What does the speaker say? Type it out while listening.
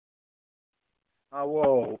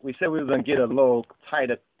Whoa, we said we were going to get a little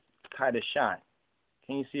tighter shot.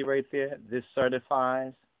 Can you see right there? This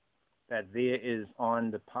certifies that there is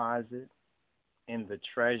on deposit in the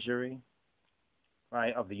Treasury,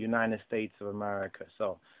 right, of the United States of America.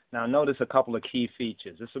 So now notice a couple of key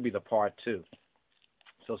features. This will be the part 2.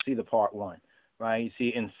 So see the part 1, right? You see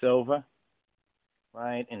in silver,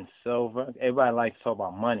 right? In silver. Everybody likes to talk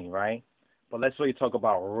about money, right? But let's really talk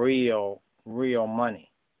about real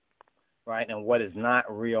money, right? And what is not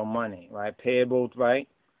real money, right? Payable, right,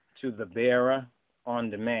 to the bearer on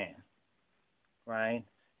demand, right?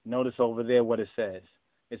 Notice over there what it says.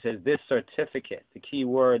 It says this certificate. The key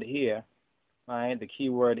word here, right? The key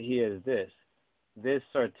word here is this. This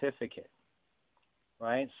certificate,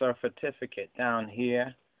 right? Certificate down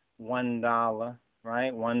here, $1,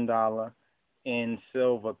 right? $1 in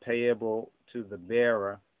silver payable to the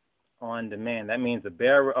bearer on demand. That means the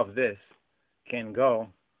bearer of this can go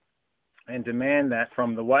and demand that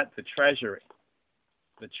from the what? The Treasury.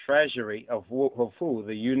 The Treasury of who?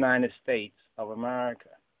 The United States of America.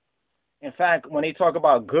 In fact, when they talk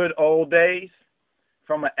about good old days,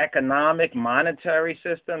 from an economic, monetary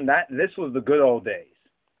system, this was the good old days.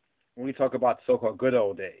 When we talk about so-called good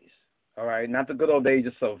old days, all right? Not the good old days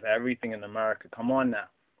just of everything in America. Come on now.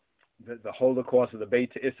 The Holocaust of the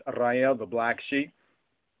Pt2, the black sheep.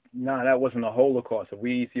 No, that wasn't a Holocaust. Of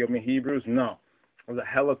we Ethiopian-Hebrews, no. It was a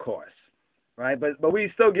Holocaust, right? But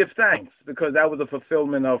we still give thanks because that was a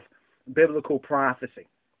fulfillment of biblical prophecy.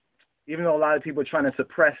 Even though a lot of people are trying to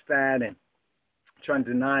suppress that and trying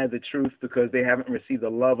to deny the truth because they haven't received the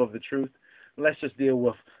love of the truth, let's just deal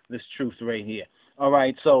with this truth right here. All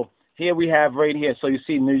right, so here we have right here. So you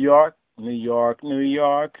see New York, New York, New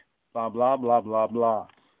York, blah, blah, blah, blah, blah,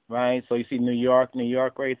 right? So you see New York, New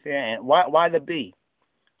York right there. And why the B?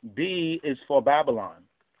 B is for Babylon.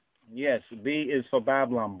 Yes, B is for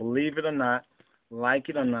Babylon. Believe it or not, like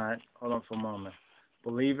it or not, hold on for a moment.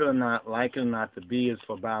 Believe it or not, like it or not, the B is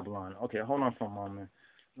for Babylon. Okay, hold on for a moment.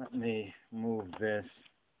 Let me move this.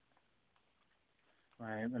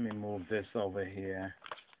 Right, let me move this over here.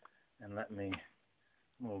 And let me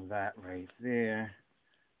move that right there.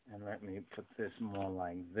 And let me put this more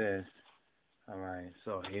like this. All right,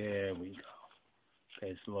 so here we go.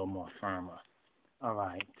 Okay, it's a little more firmer. All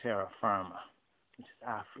right, terra firma, which is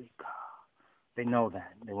Africa. They know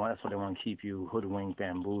that. That's what they want to keep you hoodwinked,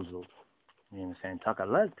 bamboozled. You understand? Tucker,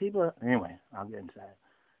 let people. Anyway, I'll get into that.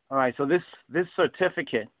 All right, so this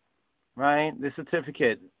certificate, right? This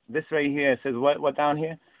certificate, this right here, it says what down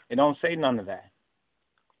here? It don't say none of that.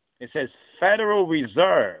 It says Federal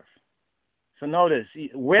Reserve. So notice,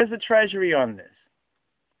 where's the Treasury on this?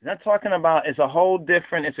 It's not talking about. It's a whole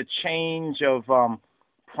different. It's a change of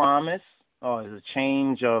promise, or it's a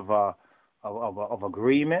change of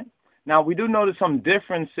agreement. Now we do notice some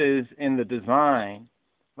differences in the design.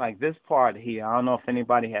 Like this part here, I don't know if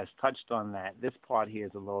anybody has touched on that. This part here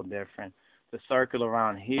is a little different. The circle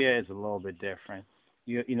around here is a little bit different.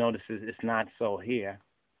 You notice it's not so here,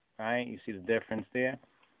 right? You see the difference there?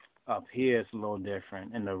 Up here it's a little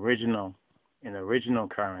different in the original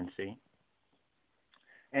currency.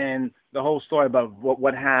 And the whole story about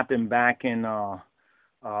what happened back in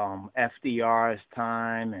FDR's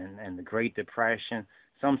time and the Great Depression.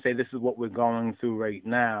 Some say this is what we're going through right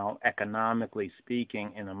now, economically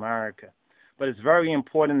speaking, in America. But it's very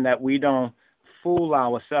important that we don't fool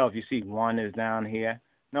ourselves. You see 1 is down here.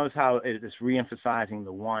 Notice how it's re-emphasizing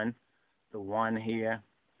the one here.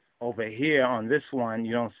 Over here on this one,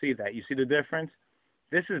 you don't see that. You see the difference?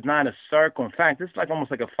 This is not a circle. In fact, this is like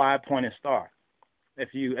almost like a 5-pointed star.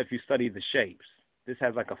 If you study the shapes, this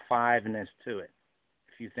has like a 5-ness to it.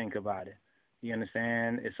 If you think about it. You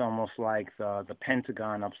understand? It's almost like the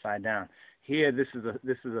pentagon upside down. Here, this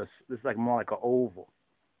is like more like an oval.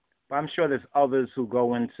 But I'm sure there's others who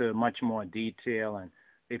go into much more detail, and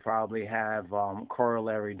they probably have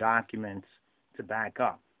corollary documents to back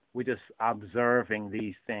up. We're just observing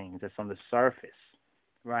these things that's on the surface,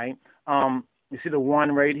 right? You see the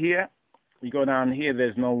 1 right here? You go down here.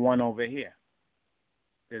 There's no 1 over here.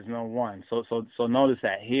 There's no 1. So notice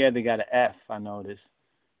that here they got an F. I noticed.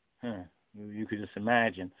 You could just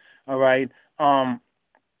imagine. All right.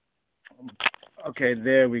 Okay,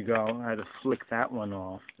 there we go. I had to flick that one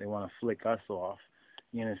off. They want to flick us off.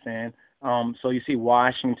 You understand? So you see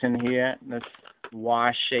Washington here. That's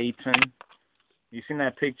Washington. You seen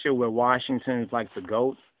that picture where Washington is like the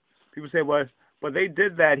goat? People say, well, but they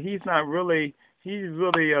did that. He's really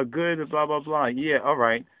a good blah, blah, blah. Yeah, all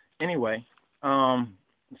right. Anyway,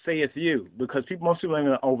 say it's you, because most people don't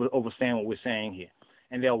even understand what we're saying here.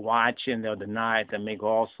 And they'll watch and they'll deny it. They'll make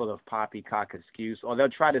all sort of poppycock excuse. Or they'll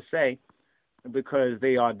try to say, because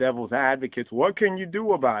they are devil's advocates. What can you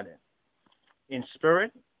do about it? In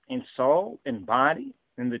spirit, in soul, in body,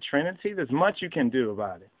 in the Trinity, there's much you can do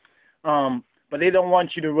about it. But they don't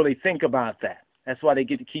want you to really think about that. That's why they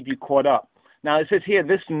get to keep you caught up. Now it says here,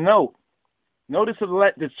 this note. Notice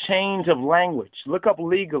the change of language. Look up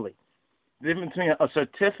legally. The difference between a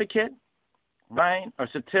certificate, right? A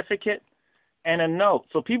certificate and a note.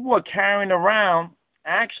 So people were carrying around,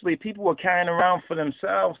 actually people were carrying around for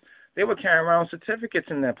themselves, they were carrying around certificates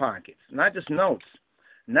in their pockets, not just notes.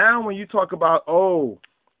 Now when you talk about, oh,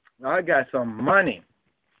 I got some money,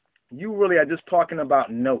 you really are just talking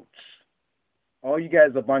about notes. All you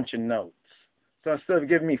guys are a bunch of notes. So instead of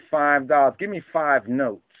giving me $5, give me 5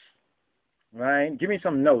 notes, right? Give me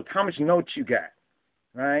some notes. How much notes you got,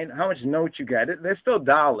 right? How much notes you got? There's still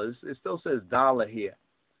dollars. It still says dollar here.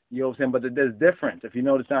 You know what I'm saying? But there's difference. If you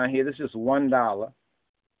notice down here, this is just $1,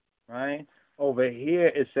 right? Over here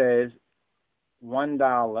it says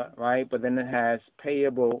 $1, right? But then it has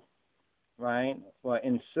payable, right? Well,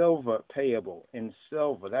 in silver, payable. In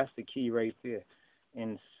silver. That's the key right there.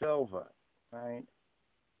 In silver, right?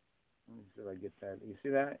 Let me see if I get that. You see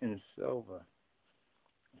that? In silver.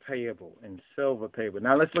 Payable. In silver, payable.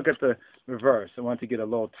 Now let's look at the reverse. I want to get a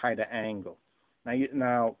little tighter angle.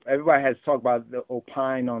 Now everybody has talked about the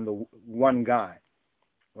opine on the one God,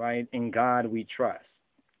 right? In God we trust,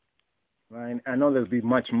 right? I know there'll be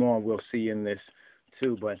much more we'll see in this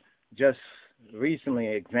too, but just recently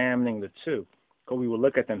examining the two, because we will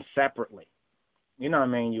look at them separately. You know what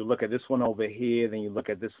I mean? You look at this one over here, then you look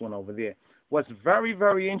at this one over there. What's very,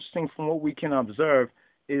 very interesting from what we can observe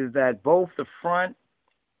is that both the front,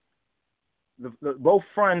 both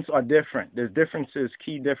fronts are different. There's differences,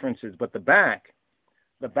 key differences, but the back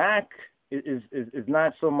is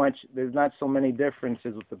not so much. There's not so many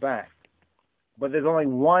differences with the back, but there's only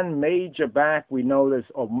one major back we notice,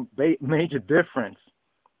 or major difference,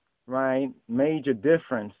 right? Major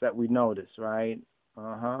difference that we notice, right?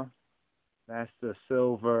 That's the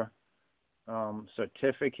silver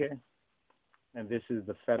certificate, and this is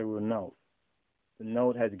the federal note. The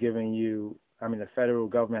note has given you, the federal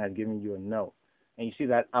government has given you a note. And you see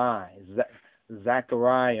that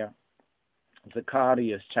Zechariah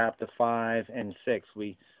chapter 5 and 6.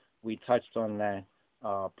 We touched on that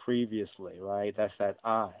previously, right? That's that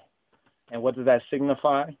I. And what does that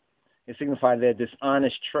signify? It signifies their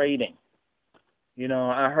dishonest trading. You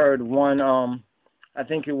know, I heard one, I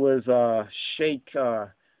think it was Sheikh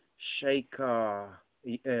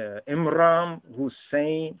Imran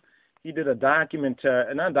Hussein. He did a a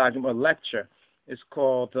lecture. It's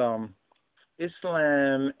called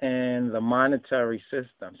Islam and the Monetary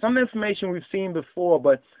System. Some information we've seen before,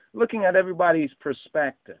 but looking at everybody's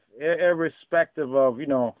perspective, irrespective of,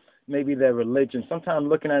 maybe their religion. Sometimes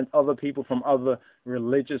looking at other people from other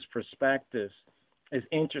religious perspectives is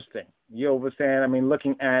interesting. You know what I'm saying? I mean,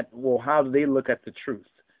 looking at, well, how do they look at the truth?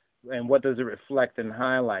 And what does it reflect and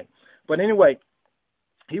highlight? But anyway,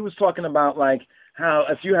 he was talking about, like, how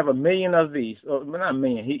if you have 1 million of these, or not 1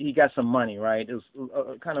 million, he got some money, right? It was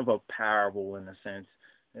kind of a parable in a sense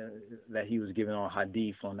that he was giving on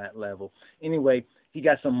hadith on that level. Anyway, he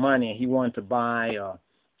got some money and he wanted to buy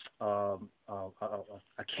a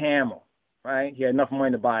camel, right? He had enough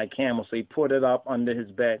money to buy a camel, so he put it up under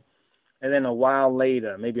his bed. And then a while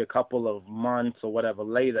later, maybe a couple of months or whatever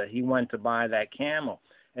later, he went to buy that camel.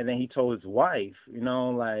 And then he told his wife,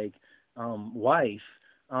 wife,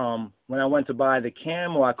 when I went to buy the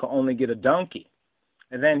camel, I could only get a donkey.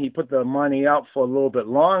 And then he put the money up for a little bit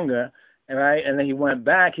longer, right? And then he went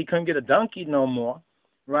back. He couldn't get a donkey no more,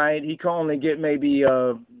 right? He could only get maybe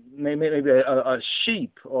a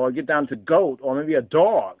sheep, or get down to goat, or maybe a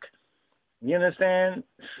dog. You understand?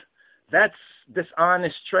 That's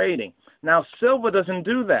dishonest trading. Now, silver doesn't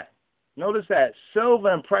do that. Notice that. Silver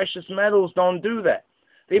and precious metals don't do that.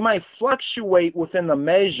 They might fluctuate within the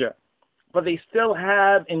measure, but they still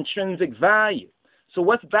have intrinsic value. So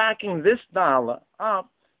what's backing this dollar up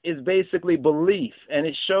is basically belief, and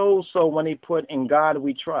it shows so when he put in God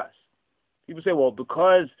we trust. People say, well,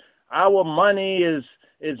 because our money is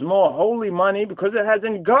more holy money because it has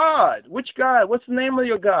in God. Which God? What's the name of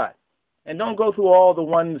your God? And don't go through all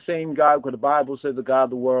the same God, because the Bible says the God of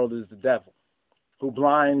the world is the devil, who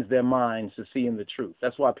blinds their minds to seeing the truth.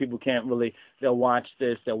 That's why people can't really, they'll watch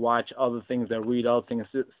this, they'll watch other things, they'll read other things,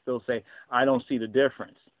 and still say, I don't see the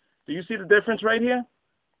difference. Do you see the difference right here?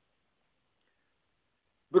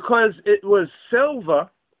 Because it was silver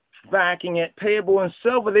backing it, payable in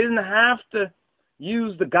silver, they didn't have to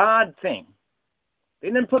use the God thing. They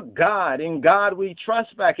didn't put God, in God we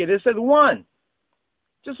trust back it. It said one,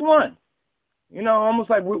 just one. Almost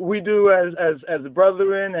like we do as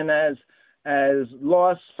brethren and as as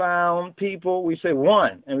lost, found people, we say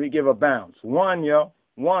one, and we give a bounce. One, yo,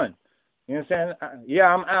 one. You understand?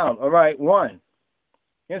 Yeah, I'm out. All right, one.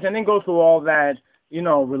 You understand? Then go through all that, you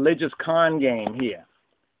know, religious con game here.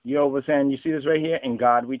 You know what I'm saying? You see this right here? In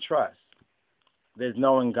God we trust. There's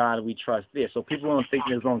no in God we trust there. So people don't think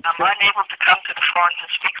there's no... I'm unable to come to the front and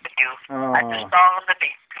speak with you. I just saw on the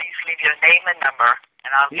beat. Please leave your name and number,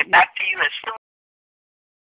 and I'll get back to you as soon